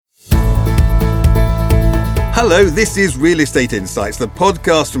Hello, this is Real Estate Insights, the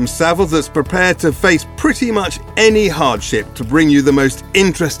podcast from Savills that's prepared to face pretty much any hardship to bring you the most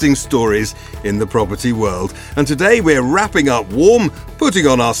interesting stories in the property world. And today we're wrapping up warm, putting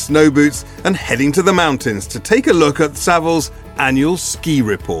on our snow boots and heading to the mountains to take a look at Savills' annual ski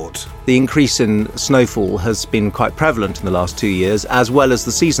report. The increase in snowfall has been quite prevalent in the last 2 years, as well as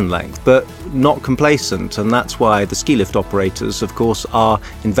the season length, but not complacent, and that's why the ski lift operators, of course, are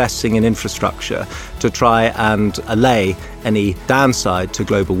investing in infrastructure to try and allay any downside to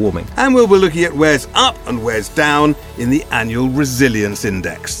global warming. And we'll be looking at where's up and where's down in the annual Resilience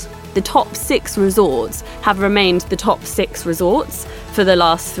Index. The top 6 resorts have remained the top 6 resorts for the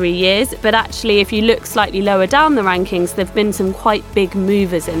last 3 years, but actually if you look slightly lower down the rankings, there have been some quite big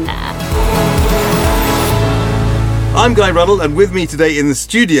movers in there. I'm Guy Ruddle, and with me today in the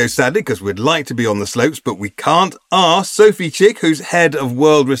studio, sadly, because we'd like to be on the slopes, but we can't, are Sophie Chick, who's Head of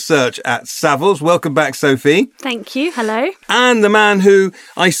World Research at Savills. Welcome back, Sophie. Thank you. Hello. And the man who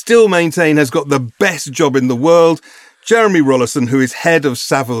I still maintain has got the best job in the world, Jeremy Rollason, who is Head of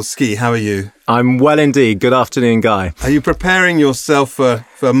Savills Ski. How are you? I'm well indeed. Good afternoon, Guy. Are you preparing yourself for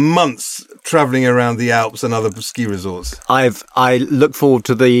months travelling around the Alps and other ski resorts? I look forward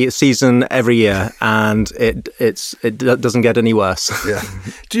to the season every year, and it doesn't get any worse. Yeah.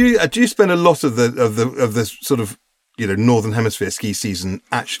 Do you spend a lot of the sort of Northern Hemisphere ski season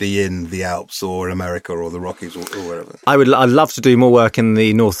actually in the Alps or America or the Rockies or wherever? I'd love to do more work in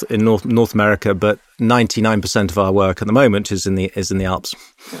the North America, but 99% of our work at the moment is in the Alps.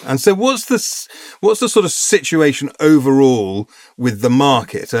 And so what's the sort of situation overall with the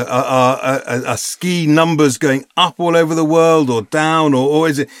market? Are ski numbers going up all over the world or down, or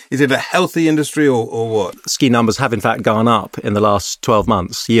is it a healthy industry or what? Ski numbers have in fact gone up in the last 12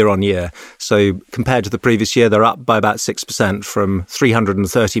 months, year on year. So compared to the previous year, they're up by about 6%, from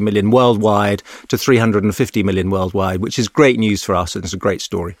 330 million worldwide to 350 million worldwide, which is great news for us, and it's a great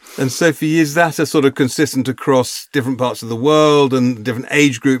story. And Sophie, is that a sort of consistent across different parts of the world and different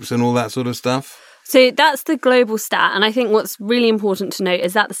age groups and all that sort of stuff? So that's the global stat, and I think what's really important to note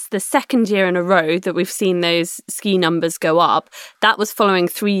is that's the second year in a row that we've seen those ski numbers go up. That was following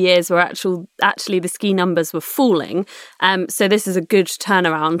 3 years where actually the ski numbers were falling. So this is a good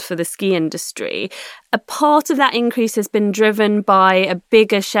turnaround for the ski industry. A part of that increase has been driven by a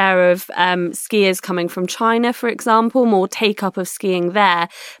bigger share of skiers coming from China, for example, more take-up of skiing there.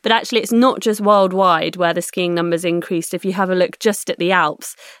 But actually, it's not just worldwide where the skiing numbers increased. If you have a look just at the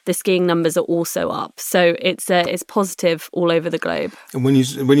Alps, the skiing numbers are also up. So it's positive all over the globe. And when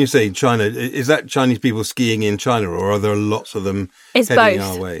you say China, is that Chinese people skiing in China, or are there lots of them heading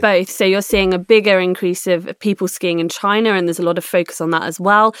our way? It's both. So you're seeing a bigger increase of people skiing in China, and there's a lot of focus on that as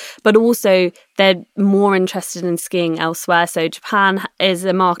well. But also, they're more interested in skiing elsewhere. So Japan is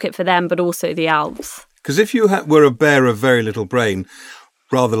a market for them, but also the Alps. Because if you were a bear of very little brain,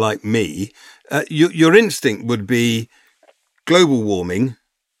 rather like me, your instinct would be global warming,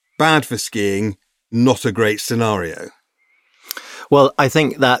 bad for skiing, not a great scenario. Well, I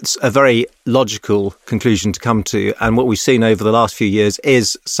think that's a very logical conclusion to come to. And what we've seen over the last few years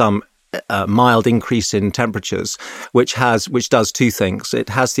is some mild increase in temperatures, which does two things. It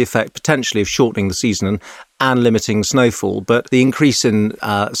has the effect potentially of shortening the season and limiting snowfall, but the increase in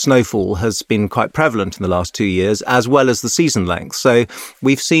snowfall has been quite prevalent in the last 2 years, as well as the season length. So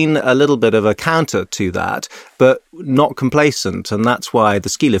we've seen a little bit of a counter to that, but not complacent, and that's why the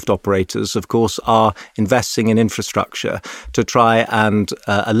ski lift operators, of course, are investing in infrastructure to try and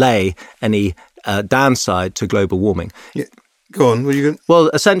allay any downside to global warming. Yeah. Go on, what are you going? Well,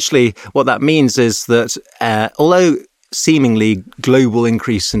 essentially, what that means is that although seemingly global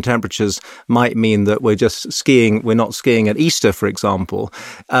increase in temperatures might mean that we're not skiing at Easter, for example,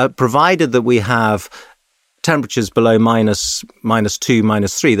 provided that we have temperatures below minus 2,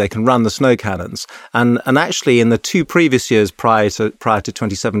 minus 3, they can run the snow cannons. And actually, in the 2 previous years prior to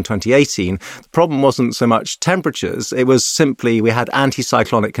 2017, 2018, the problem wasn't so much temperatures. It was simply we had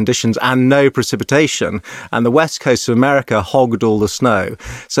anticyclonic conditions and no precipitation. And the west coast of America hogged all the snow.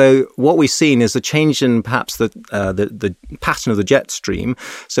 So what we've seen is a change in perhaps the pattern of the jet stream.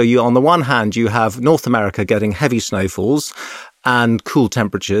 So on the one hand, you have North America getting heavy snowfalls and cool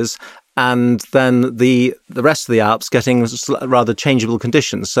temperatures, and then the rest of the Alps getting rather changeable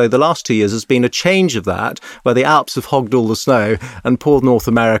conditions. So the last 2 years has been a change of that, where the Alps have hogged all the snow and poor North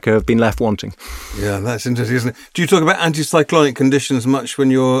America have been left wanting. Yeah, that's interesting, isn't it? Do you talk about anticyclonic conditions much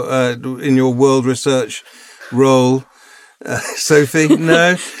when you're in your world research role? Sophie,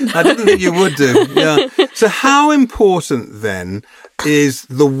 no, I didn't think you would do. Yeah. So how important then is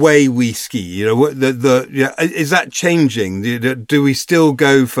the way we ski? You know, is that changing? Do we still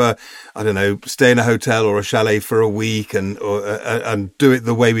go for, I don't know, stay in a hotel or a chalet for a week and do it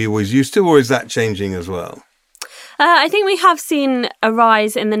the way we always used to, or is that changing as well? I think we have seen a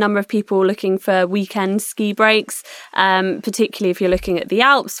rise in the number of people looking for weekend ski breaks, particularly if you're looking at the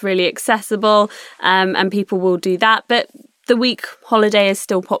Alps, really accessible, and people will do that. But the week holiday is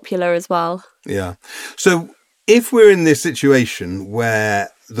still popular as well. Yeah. So if we're in this situation where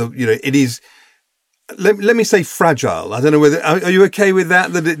it is, let me say fragile. I don't know whether are you okay with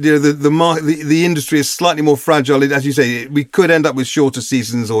that? That the industry is slightly more fragile. As you say, we could end up with shorter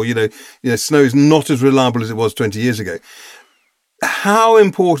seasons, or snow is not as reliable as it was 20 years ago. How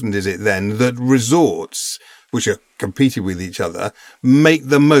important is it then that resorts, which are competing with each other, make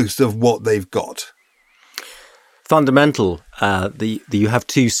the most of what they've got? Fundamental. You have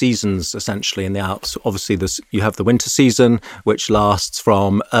two seasons essentially in the Alps. Obviously, you have the winter season, which lasts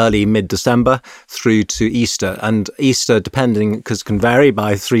from early mid-December through to Easter. And Easter, depending, because it can vary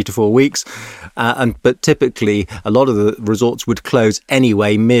by 3 to 4 weeks, but typically a lot of the resorts would close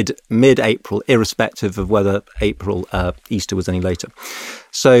anyway mid-April, irrespective of whether Easter was any later.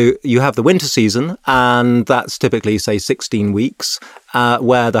 So you have the winter season, and that's typically, say, 16 weeks,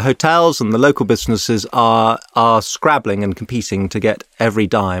 where the hotels and the local businesses are scrabbling and competing to get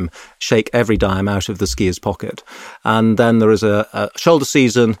shake every dime out of the skier's pocket. And then there is a shoulder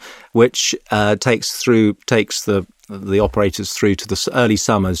season, which takes the operators through to the early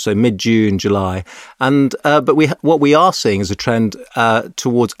summers, so mid-June, July. And but what we are seeing is a trend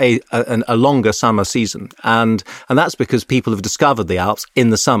towards a longer summer season, and that's because people have discovered the Alps in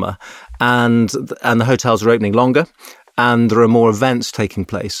the summer, and the hotels are opening longer. And there are more events taking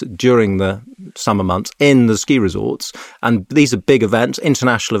place during the summer months in the ski resorts. And these are big events,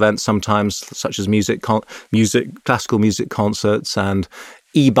 international events sometimes, such as classical music concerts and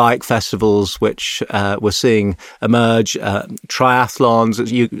e-bike festivals, which we're seeing emerge, triathlons.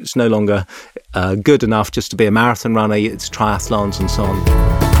 It's no longer good enough just to be a marathon runner. It's triathlons and so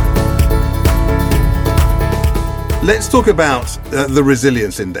on. Let's talk about the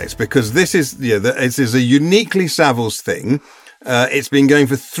resilience index, because this is this is a uniquely Savills thing. It's been going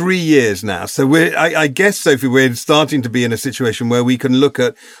for 3 years now. So I guess, Sophie, we're starting to be in a situation where we can look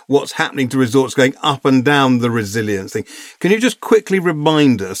at what's happening to resorts going up and down the resilience thing. Can you just quickly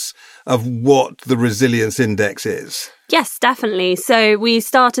remind us of what the resilience index is? Yes, definitely. So we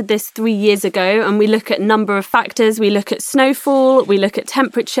started this 3 years ago, and we look at a number of factors. We look at snowfall, we look at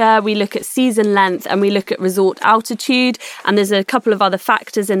temperature, we look at season length, and we look at resort altitude. And there's a couple of other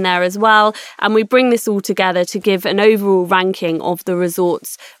factors in there as well. And we bring this all together to give an overall ranking of the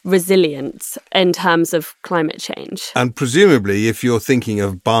resort's resilience in terms of climate change. And presumably, if you're thinking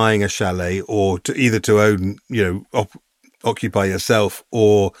of buying a chalet or to own, occupy yourself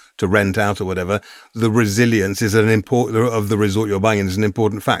or to rent out or whatever, the resilience is of the resort you're buying is an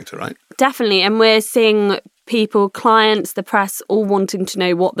important factor, right? Definitely. And we're seeing people, clients, the press, all wanting to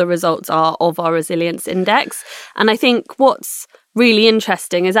know what the results are of our resilience index. And I think what's really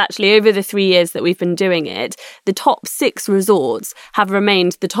interesting is actually over the 3 years that we've been doing it, the top 6 resorts have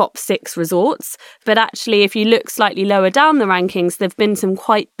remained the top 6 resorts. But actually, if you look slightly lower down the rankings, there've been some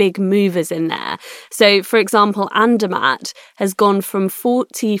quite big movers in there. So, for example, Andermatt has gone from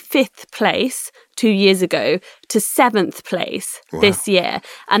 45th place 2 years ago to 7th place this year.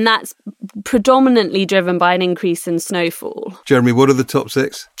 And that's predominantly driven by an increase in snowfall. Jeremy, what are the top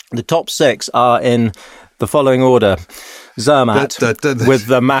 6? The top 6 are in the following order: Zermatt with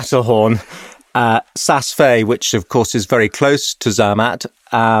the Matterhorn, Saas-Fee, which of course is very close to Zermatt,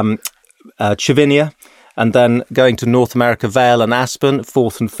 Cervinia, and then going to North America, Vail and Aspen,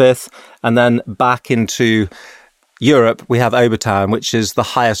 4th and 5th, and then back into Europe, we have Obertauern, which is the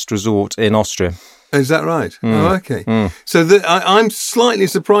highest resort in Austria. Is that right? Oh, okay. So I'm slightly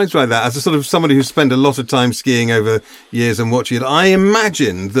surprised by that. As a sort of somebody who's spent a lot of time skiing over years and watching it, I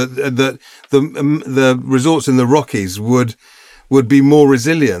imagined that the resorts in the Rockies would be more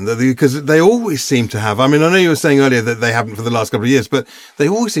resilient, because they always seem to have. I mean, I know you were saying earlier that they haven't for the last couple of years, but they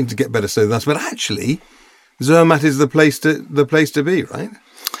always seem to get better so than us. But actually, Zermatt is the place to be, right?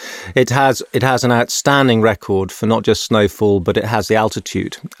 It has an outstanding record for not just snowfall, but it has the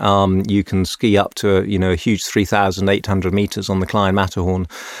altitude. You can ski up to a huge 3,800 meters on the Klein Matterhorn,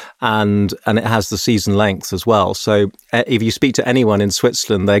 and it has the season length as well. So if you speak to anyone in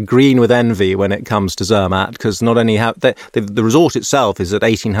Switzerland, they're green with envy when it comes to Zermatt, because not only the resort itself is at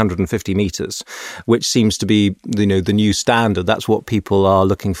 1,850 meters, which seems to be the new standard. That's what people are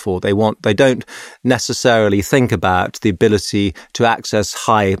looking for. They don't necessarily think about the ability to access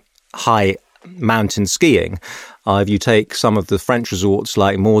high mountain skiing. If you take some of the French resorts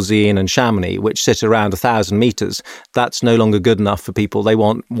like Morzine and Chamonix, which sit around 1,000 meters, that's no longer good enough for people. They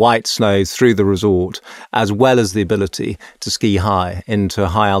want white snow through the resort, as well as the ability to ski high into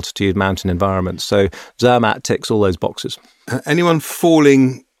high altitude mountain environments. So Zermatt ticks all those boxes. Anyone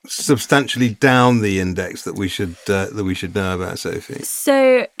falling substantially down the index that we should know about, Sophie?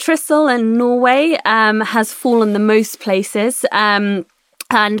 So Trysil in Norway has fallen the most places.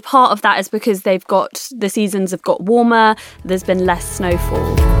 And part of that is because the seasons have got warmer, there's been less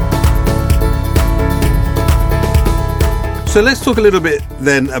snowfall. So let's talk a little bit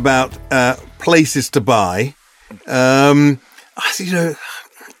then about places to buy.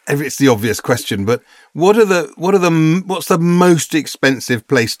 It's the obvious question, but what's the most expensive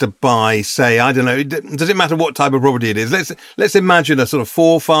place to buy? Say, I don't know, does it matter what type of property it is? Let's imagine a sort of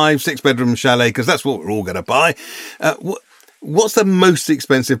 4, 5, 6 bedroom chalet, because that's what we're all going to buy. What's the most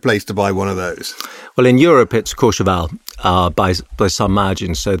expensive place to buy one of those? Well, in Europe, it's Courchevel by some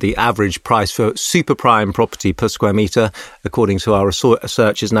margin. So the average price for super prime property per square metre, according to our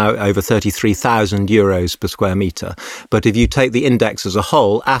research, is now over 33,000 euros per square metre. But if you take the index as a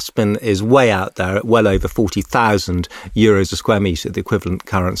whole, Aspen is way out there at well over 40,000 euros a square metre, the equivalent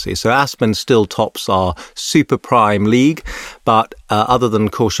currency. So Aspen still tops our super prime league. But other than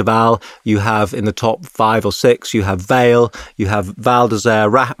Courchevel, you have in the top 5 or 6, you have Vale, you have Val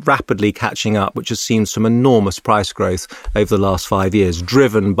d'Isère rapidly catching up, which has seen some enormous price growth over the last 5 years,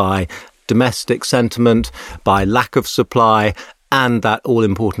 driven by domestic sentiment, by lack of supply, and that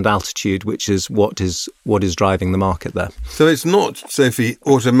all-important altitude, which is what is driving the market there. So it's not, Sophie,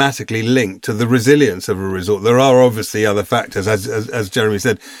 automatically linked to the resilience of a resort. There are obviously other factors, as Jeremy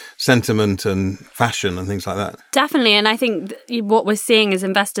said, sentiment and fashion and things like that. Definitely, and I think what we're seeing is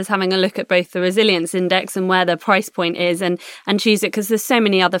investors having a look at both the resilience index and where their price point is and choose it, because there's so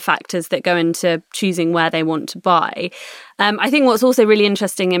many other factors that go into choosing where they want to buy. I think what's also really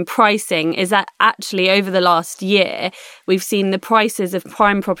interesting in pricing is that actually over the last year, we've seen the prices of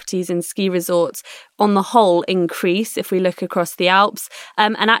prime properties in ski resorts on the whole increase if we look across the Alps,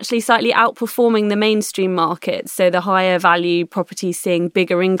 and actually slightly outperforming the mainstream market. So the higher value properties seeing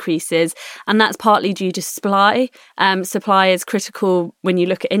bigger increases, and that's partly due to supply. Supply is critical when you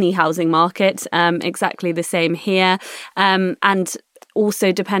look at any housing market, exactly the same here. And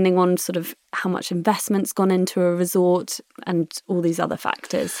also depending on sort of how much investment's gone into a resort and all these other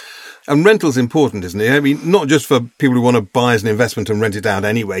factors. And rental's important, isn't it? I mean, not just for people who want to buy as an investment and rent it out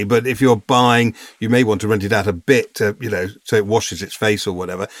anyway, but if you're buying, you may want to rent it out a bit to, so it washes its face or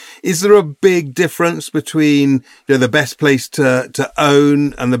whatever. Is there a big difference between, the best place to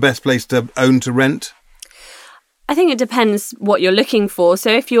own and the best place to own to rent? I think it depends what you're looking for. So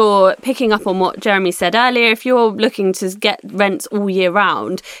if you're picking up on what Jeremy said earlier, if you're looking to get rents all year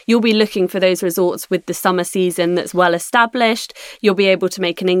round, you'll be looking for those resorts with the summer season that's well established. You'll be able to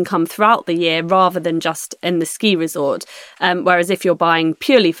make an income throughout the year rather than just in the ski resort. Whereas if you're buying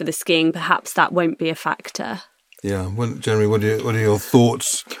purely for the skiing, perhaps that won't be a factor. Yeah. Well, Jeremy, what are your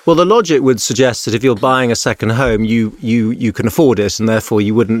thoughts? Well, the logic would suggest that if you're buying a second home, you can afford it, and therefore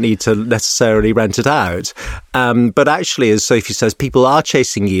you wouldn't need to necessarily rent it out. But actually, as Sophie says, people are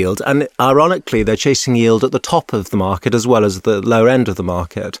chasing yield, and ironically, they're chasing yield at the top of the market as well as the lower end of the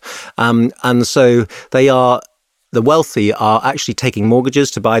market. And so the wealthy are actually taking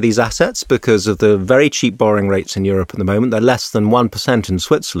mortgages to buy these assets because of the very cheap borrowing rates in Europe at the moment. They're less than 1% in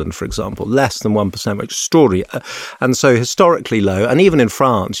Switzerland, for example, less than 1%, which is extraordinary. And so historically low. And even in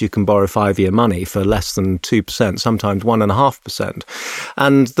France, you can borrow 5-year money for less than 2%, sometimes 1.5%.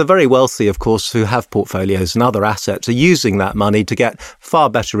 And the very wealthy, of course, who have portfolios and other assets are using that money to get far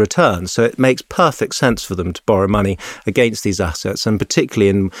better returns. So it makes perfect sense for them to borrow money against these assets. And particularly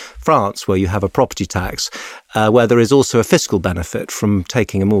in France, where you have a property tax, where there is also a fiscal benefit from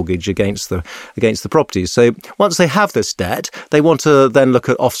taking a mortgage against the properties. So once they have this debt, they want to then look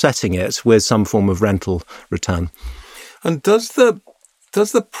at offsetting it with some form of rental return. And does the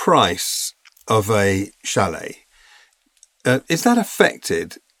price of a chalet, is that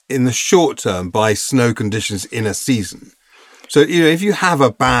affected in the short term by snow conditions in a season? So, if you have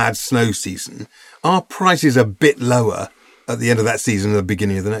a bad snow season, are prices a bit lower at the end of that season and the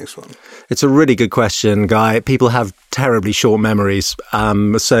beginning of the next one? It's a really good question, Guy. People have terribly short memories. I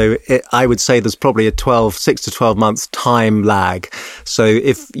would say there's probably a 6 to 12 months time lag. So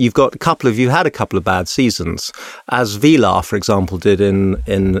if you've got you had a couple of bad seasons, as Vilar, for example, did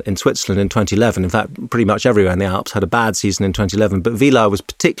in Switzerland in 2011. In fact, pretty much everywhere in the Alps had a bad season in 2011, but Vilar was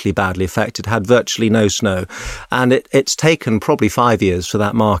particularly badly affected, had virtually no snow. And it's taken probably 5 years for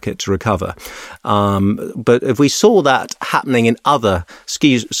that market to recover. But if we saw that happening in other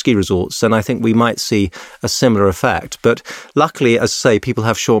ski resorts, then I think we might see a similar effect. But luckily, as I say, people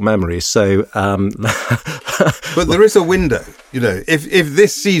have short memories. So, but there is a window. If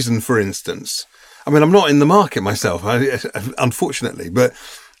this season, for instance, I mean, I'm not in the market myself, unfortunately, but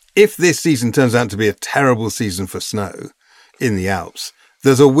if this season turns out to be a terrible season for snow in the Alps,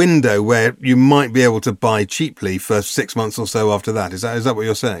 there's a window where you might be able to buy cheaply for 6 months or so after that. Is that what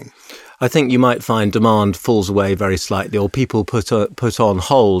you're saying? I think you might find demand falls away very slightly, or people put on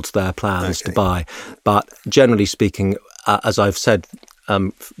hold their plans to buy. But generally speaking, as I've said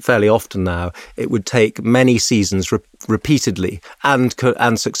fairly often now, it would take many seasons repeatedly and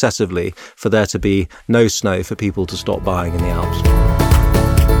successively for there to be no snow for people to stop buying in the Alps.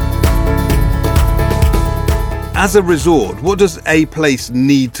 As a resort, what does a place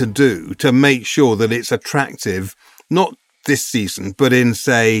need to do to make sure that it's attractive, not this season, but in,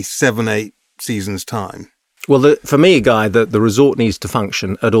 say, 7-8 seasons' time? Well, for me, Guy, the resort needs to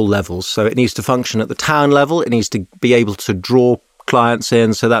function at all levels. So it needs to function at the town level. It needs to be able to draw clients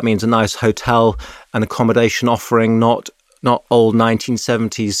in. So that means a nice hotel and accommodation offering, not old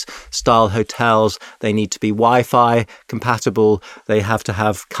 1970s style hotels. They need to be Wi-Fi compatible. They have to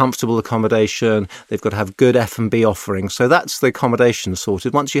have comfortable accommodation. They've got to have good F&B offerings. So that's the accommodation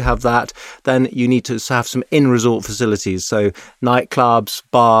sorted. Once you have that, then you need to have some in-resort facilities. So nightclubs,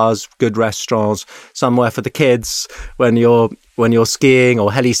 bars, good restaurants, somewhere for the kids when you're skiing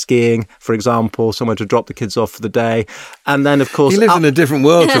or heli skiing, for example, somewhere to drop the kids off for the day. And then, of course, he lives in a different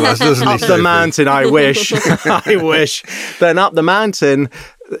world to us, doesn't he? Up the mountain, I wish. I wish. Then up the mountain,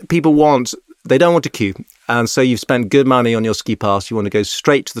 people they don't want to queue. And so you've spent good money on your ski pass. You want to go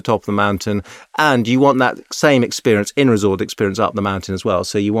straight to the top of the mountain, and you want that same experience, in-resort experience up the mountain as well.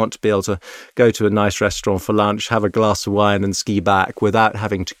 So you want to be able to go to a nice restaurant for lunch, have a glass of wine and ski back without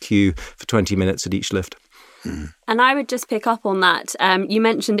having to queue for 20 minutes at each lift. And I would just pick up on that. You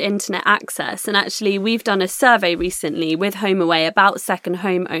mentioned internet access, and actually we've done a survey recently with HomeAway about second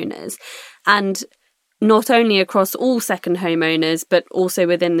home owners, and not only across all second home owners, but also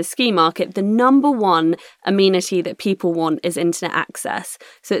within the ski market, the number one amenity that people want is internet access.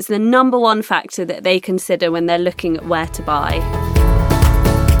 So it's the number one factor that they consider when they're looking at where to buy.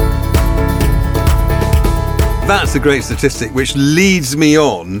 That's a great statistic, which leads me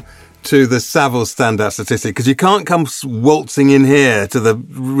on to the Savills standout statistic, because you can't come waltzing in here to the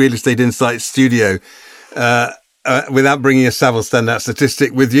Real Estate Insights studio without bringing a Savills standout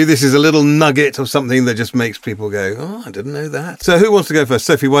statistic with you. This is a little nugget of something that just makes people go, oh, I didn't know that. So who wants to go first?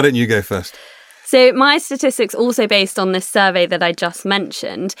 Sophie, why don't you go first? So my statistics also based on this survey that I just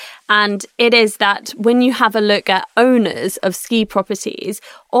mentioned, and it is that when you have a look at owners of ski properties,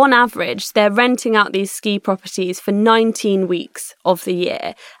 on average, they're renting out these ski properties for 19 weeks of the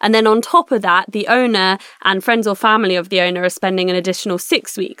year. And then on top of that, the owner and friends or family of the owner are spending an additional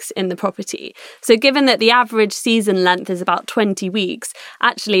 6 weeks in the property. So given that the average season length is about 20 weeks,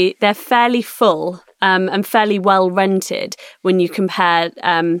 actually they're fairly full and fairly well rented when you compare,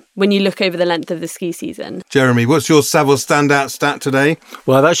 when you look over the length of the ski season. Jeremy, what's your Savills standout stat today?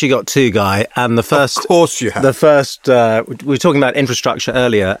 Well, I've actually got two, Guy. And the first... Of course you have. The first, we were talking about infrastructure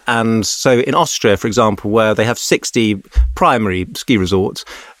earlier. And so in Austria, for example, where they have 60 primary ski resorts,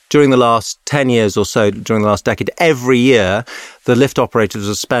 during the last 10 years or so, during the last decade, every year, the lift operators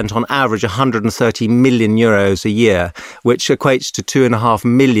have spent on average 130 million euros a year, which equates to 2.5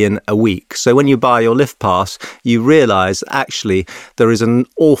 million a week. So when you buy your lift pass, you realise actually there is an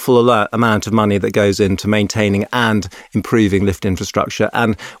awful amount of money that goes into maintaining and improving lift infrastructure,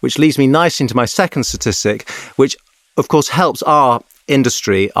 and which leads me nicely into my second statistic, which of course helps our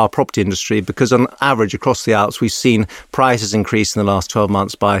property industry, because on average across the Alps, we've seen prices increase in the last 12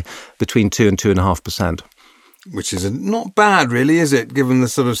 months by between 2 and 2.5%. Which is not bad, really, is it, given the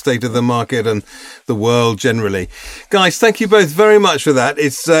sort of state of the market and the world generally? Guys, thank you both very much for that.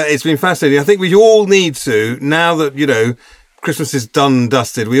 It's been fascinating. I think we all need to, now that, Christmas is done and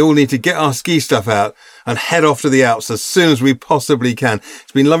dusted. We all need to get our ski stuff out and head off to the Alps as soon as we possibly can.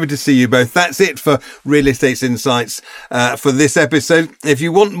 It's been lovely to see you both. That's it for Real Estate Insights for this episode. If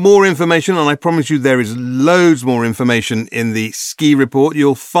you want more information, and I promise you there is loads more information in the ski report,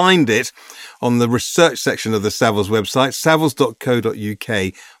 you'll find it on the research section of the Savills website,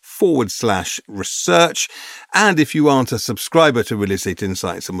 savills.co.uk/research. And if you aren't a subscriber to Real Estate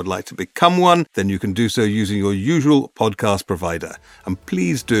Insights and would like to become one, then you can do so using your usual podcast provider. And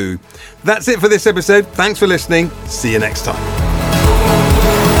please do. That's it for this episode. Thanks for listening. See you next time.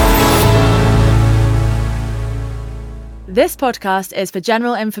 This podcast is for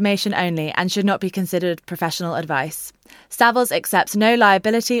general information only and should not be considered professional advice. Savills accepts no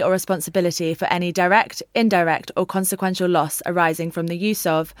liability or responsibility for any direct, indirect or consequential loss arising from the use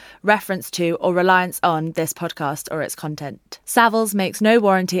of, reference to or reliance on this podcast or its content. Savills makes no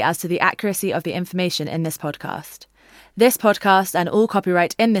warranty as to the accuracy of the information in this podcast. This podcast and all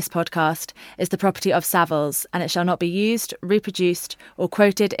copyright in this podcast is the property of Savills, and it shall not be used, reproduced or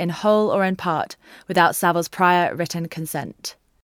quoted in whole or in part without Savills' prior written consent.